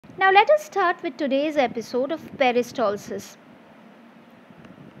Now let us start with today's episode of Peristalsis.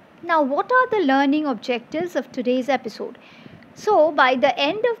 Now, what are the learning objectives of today's episode? So, by the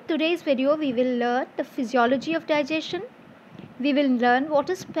end of today's video, we will learn the physiology of digestion. We will learn what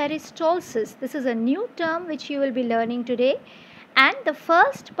is peristalsis. This is a new term which you will be learning today. And the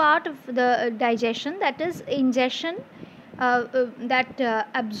first part of the digestion, that is ingestion,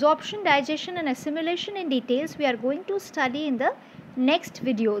 absorption, digestion and assimilation in details, we are going to study in the next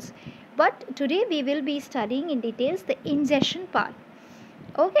videos. But today we will be studying in details the ingestion part.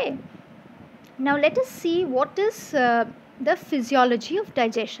 Okay. Now let us see what is the physiology of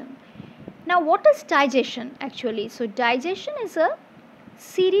digestion. Now, what is digestion actually? So, digestion is a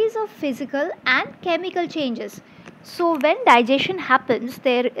series of physical and chemical changes. So, when digestion happens,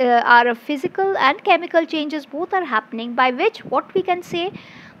 there are physical and chemical changes, both are happening, by which what we can say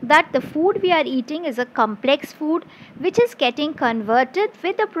that the food we are eating is a complex food which is getting converted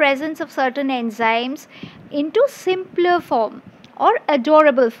with the presence of certain enzymes into simpler form or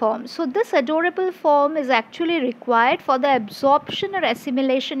adorable form. So, this adorable form is actually required for the absorption or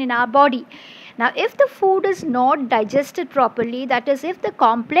assimilation in our body. Now, if the food is not digested properly, that is, if the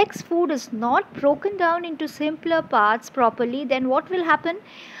complex food is not broken down into simpler parts properly, then what will happen?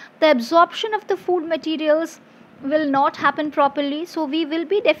 The absorption of the food materials will not happen properly, so we will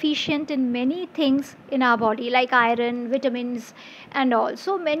be deficient in many things in our body like iron, vitamins and all.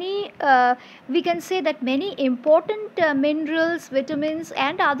 So many we can say that many important minerals, vitamins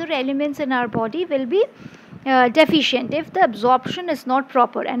and other elements in our body will be deficient if the absorption is not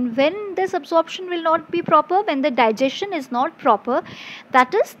proper. And when this absorption will not be proper, when the digestion is not proper,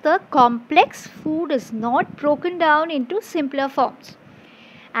 that is, the complex food is not broken down into simpler forms.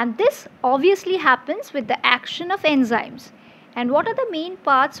 And this obviously happens with the action of enzymes. And what are the main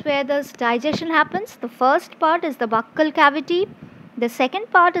parts where this digestion happens? The first part is the buccal cavity, the second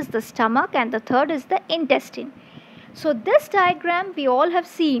part is the stomach, and the third is the intestine. So this diagram we all have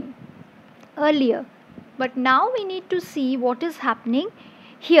seen earlier, but now we need to see what is happening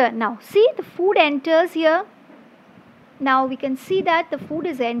here. Now see, the food enters here. Now we can see that the food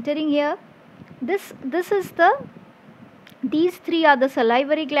is entering here. These three are the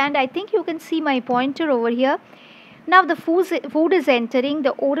salivary gland. I think you can see my pointer over here. Now the food is entering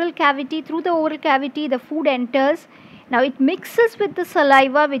the oral cavity. Through the oral cavity, the food enters. Now it mixes with the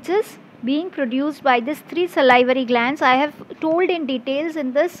saliva which is being produced by these three salivary glands. I have told in details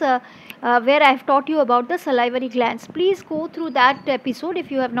in this where I have taught you about the salivary glands. Please go through that episode. If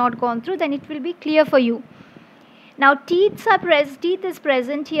you have not gone through, then it will be clear for you. Now teeth is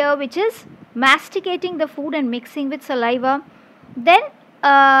present here, which is masticating the food and mixing with saliva. Then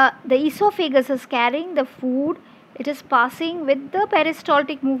the esophagus is carrying the food. It is passing with the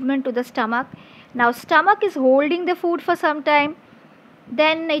peristaltic movement to the stomach. Now stomach is holding the food for some time.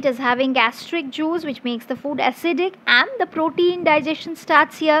 Then it is having gastric juice which makes the food acidic, and the protein digestion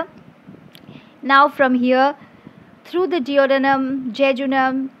starts here. Now from here, through the duodenum,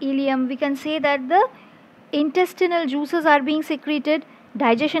 jejunum, ileum, we can say that the intestinal juices are being secreted.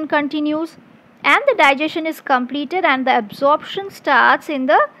 Digestion continues and the digestion is completed and the absorption starts in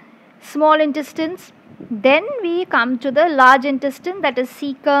the small intestines. Then we come to the large intestine, that is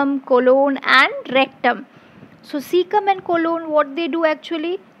cecum, colon and rectum. So cecum and colon, what they do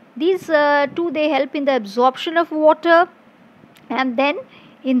actually? These two, they help in the absorption of water. And then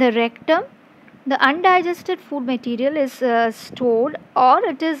in the rectum, the undigested food material is stored, or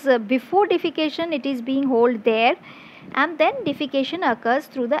it is before defecation it is being held there, and then defecation occurs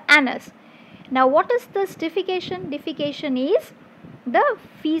through the anus. Now what is this defecation? Defecation is the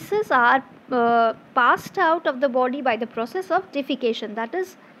feces are passed out of the body by the process of defecation. That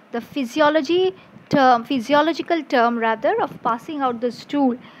is the physiological term of passing out the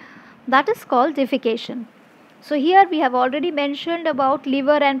stool. That is called defecation. So here we have already mentioned about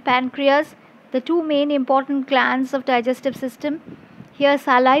liver and pancreas, the two main important glands of digestive system. Here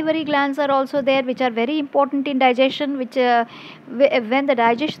salivary glands are also there, which are very important in digestion, which when the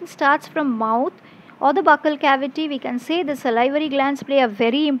digestion starts from mouth or the buccal cavity, we can say the salivary glands play a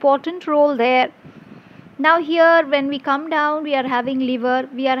very important role there. Now here when we come down, we are having liver,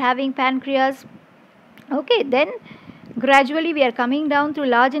 we are having pancreas. Okay, then gradually we are coming down through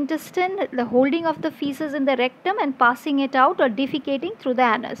large intestine, the holding of the feces in the rectum and passing it out or defecating through the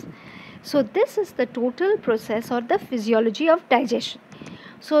anus. So this is the total process or the physiology of digestion.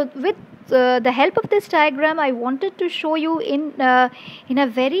 So with the help of this diagram, I wanted to show you in a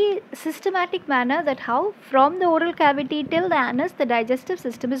very systematic manner that how from the oral cavity till the anus the digestive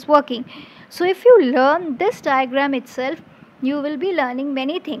system is working. So if you learn this diagram itself, you will be learning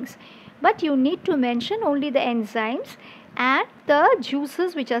many things. But you need to mention only the enzymes and the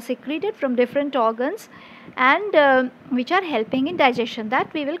juices which are secreted from different organs and which are helping in digestion.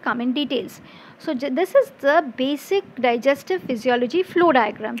 That we will come in details. So this is the basic digestive physiology flow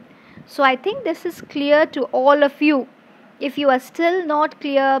diagram. So I think this is clear to all of you. If you are still not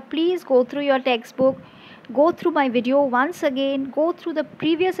clear, please go through your textbook, go through my video once again, go through the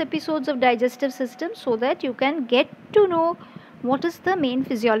previous episodes of digestive system so that you can get to know what is the main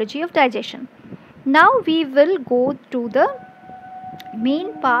physiology of digestion. Now we will go to the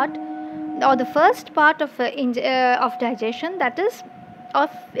main part or the first part of digestion, that is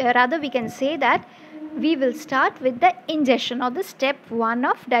rather we can say that we will start with the ingestion or the step 1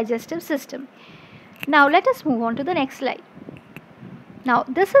 of digestive system. Now let us move on to the next slide. Now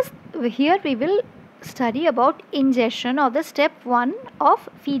this is here we will study about ingestion or the step 1 of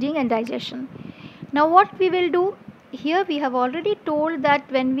feeding and digestion. Now what we will do here, we have already told that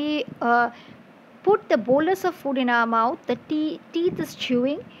when we put the bolus of food in our mouth, the teeth is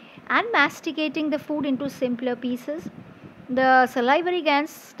chewing and masticating the food into simpler pieces. The salivary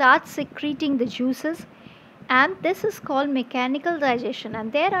glands start secreting the juices, and this is called mechanical digestion,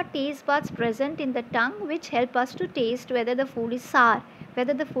 and there are taste buds present in the tongue which help us to taste whether the food is sour,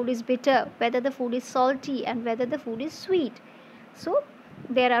 whether the food is bitter, whether the food is salty, and whether the food is sweet. So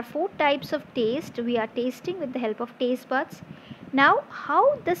there are 4 types of taste we are tasting with the help of taste buds. Now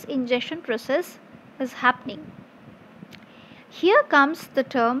how this ingestion process is happening? Here comes the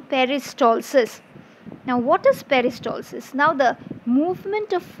term peristalsis. Now what is peristalsis? Now the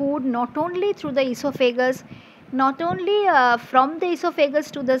movement of food not only through the esophagus, not only from the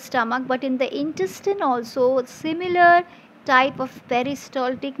esophagus to the stomach, but in the intestine also similar type of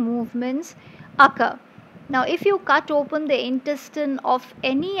peristaltic movements occur. Now if you cut open the intestine of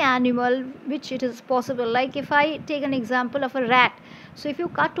any animal, which it is possible, like if I take an example of a rat. So if you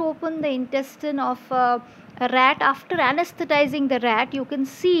cut open the intestine of a rat, after anesthetizing the rat, you can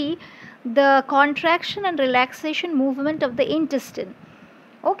see the contraction and relaxation movement of the intestine.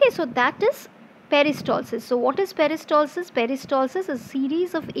 Okay, so that is peristalsis. So what is peristalsis? Peristalsis is a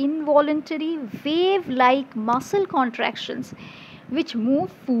series of involuntary wave-like muscle contractions which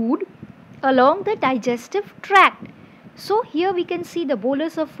move food along the digestive tract. So here we can see the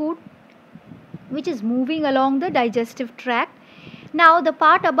bolus of food which is moving along the digestive tract. Now the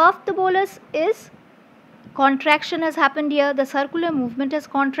part above the bolus is contraction has happened here, the circular movement has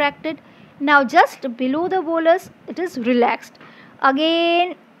contracted. Now just below the bolus it is relaxed.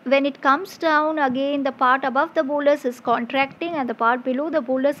 Again when it comes down, again the part above the bolus is contracting and the part below the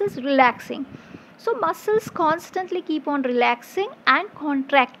bolus is relaxing. So muscles constantly keep on relaxing and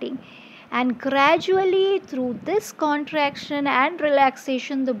contracting, and gradually through this contraction and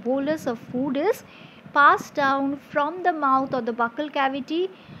relaxation the bolus of food is passed down from the mouth or the buccal cavity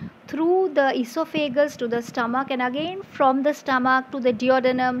through the esophagus to the stomach, and again from the stomach to the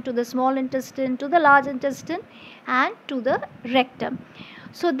duodenum, to the small intestine, to the large intestine, and to the rectum.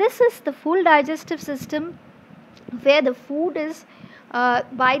 So this is the full digestive system where the food is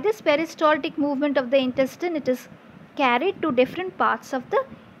by this peristaltic movement of the intestine, it is carried to different parts of the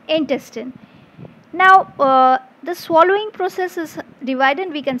intestine. Now the swallowing process is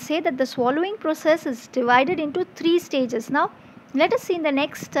divided. We can say that the swallowing process is divided into 3 stages. Now let us see in the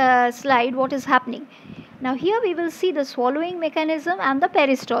next slide what is happening. Now here we will see the swallowing mechanism and the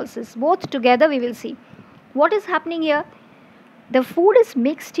peristalsis. Both together we will see. What is happening here? The food is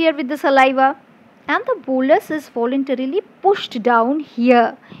mixed here with the saliva and the bolus is voluntarily pushed down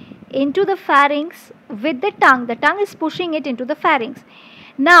here into the pharynx with the tongue. The tongue is pushing it into the pharynx.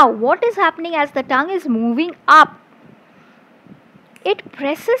 Now what is happening as the tongue is moving up? It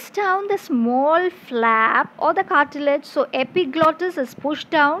presses down the small flap or the cartilage, so epiglottis is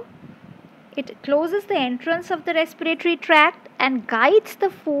pushed down. It closes the entrance of the respiratory tract and guides the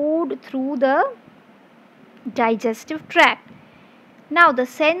food through the digestive tract. Now the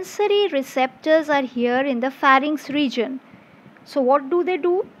sensory receptors are here in the pharynx region. So what do they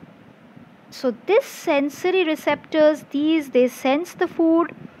do? So this sensory receptors, they sense the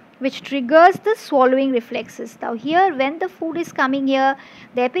food, which triggers the swallowing reflexes. Now here when the food is coming here,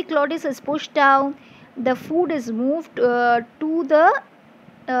 the epiglottis is pushed down, the food is moved to the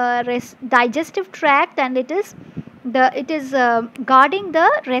digestive tract, and it is guarding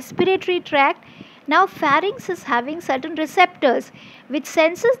the respiratory tract. Now pharynx is having certain receptors which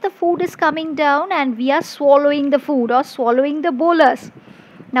senses the food is coming down and we are swallowing the food or swallowing the bolus.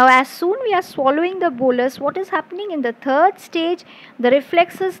 Now as soon we are swallowing the bolus, what is happening in the 3rd stage? The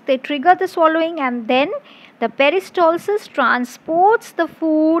reflexes, they trigger the swallowing, and then the peristalsis transports the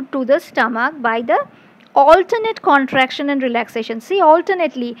food to the stomach by the alternate contraction and relaxation. See,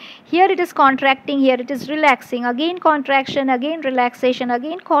 alternately, here it is contracting, here it is relaxing, again contraction, again relaxation,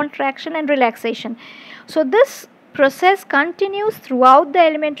 again contraction and relaxation. So this process continues throughout the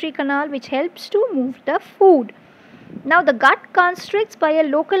alimentary canal, which helps to move the food. Now the gut constricts by a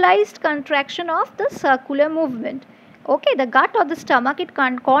localized contraction of the circular movement. Okay, the gut or the stomach, it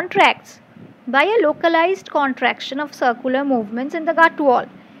contracts by a localized contraction of circular movements in the gut wall.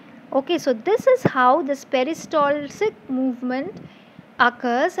 Okay, so this is how this peristaltic movement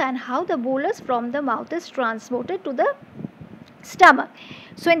occurs and how the bolus from the mouth is transported to the stomach.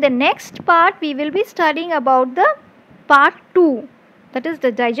 So in the next part we will be studying about the part 2, that is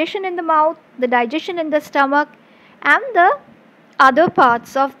the digestion in the mouth, the digestion in the stomach and the other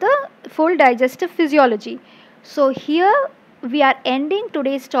parts of the full digestive physiology. So here we are ending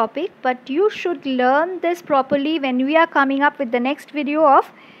today's topic, but you should learn this properly when we are coming up with the next video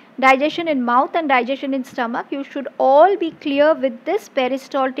of digestion in mouth and digestion in stomach. You should all be clear with this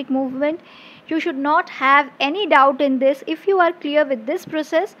peristaltic movement. You should not have any doubt in this. If you are clear with this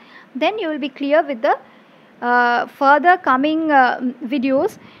process, then you will be clear with the further coming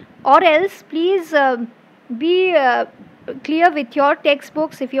videos, or else please be clear with your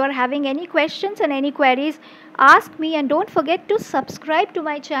textbooks. If you are having any questions and any queries, ask me, and don't forget to subscribe to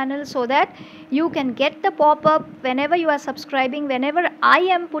my channel so that you can get the pop-up whenever you are subscribing. Whenever I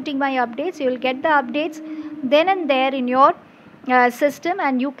am putting my updates, you will get the updates then and there in your system,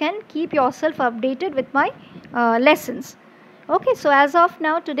 and you can keep yourself updated with my lessons. Okay, so as of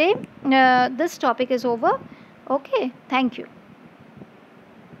now today this topic is over. Okay, thank you.